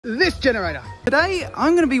this generator. Today,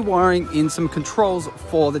 I'm going to be wiring in some controls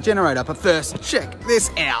for the generator, but first, check this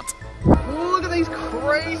out. Look at these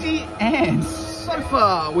crazy ants. So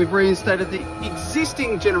far, we've reinstated the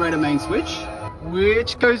existing generator main switch,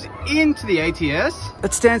 which goes into the ATS.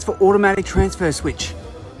 That stands for automatic transfer switch.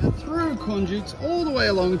 And through conduits all the way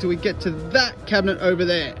along until we get to that cabinet over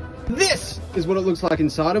there. This is what it looks like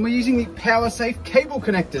inside, and we're using the PowerSafe cable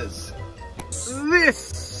connectors.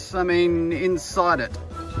 Inside it.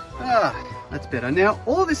 That's better. Now,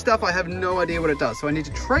 all this stuff, I have no idea what it does, so I need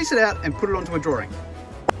to trace it out and put it onto a drawing.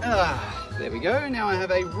 There we go. Now I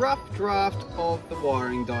have a rough draft of the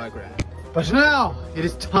wiring diagram. But now, it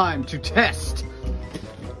is time to test.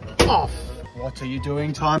 Off. What are you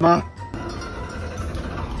doing, timer?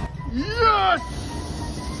 Yes!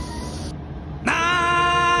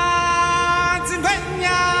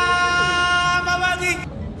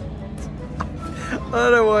 I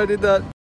don't know why I did that.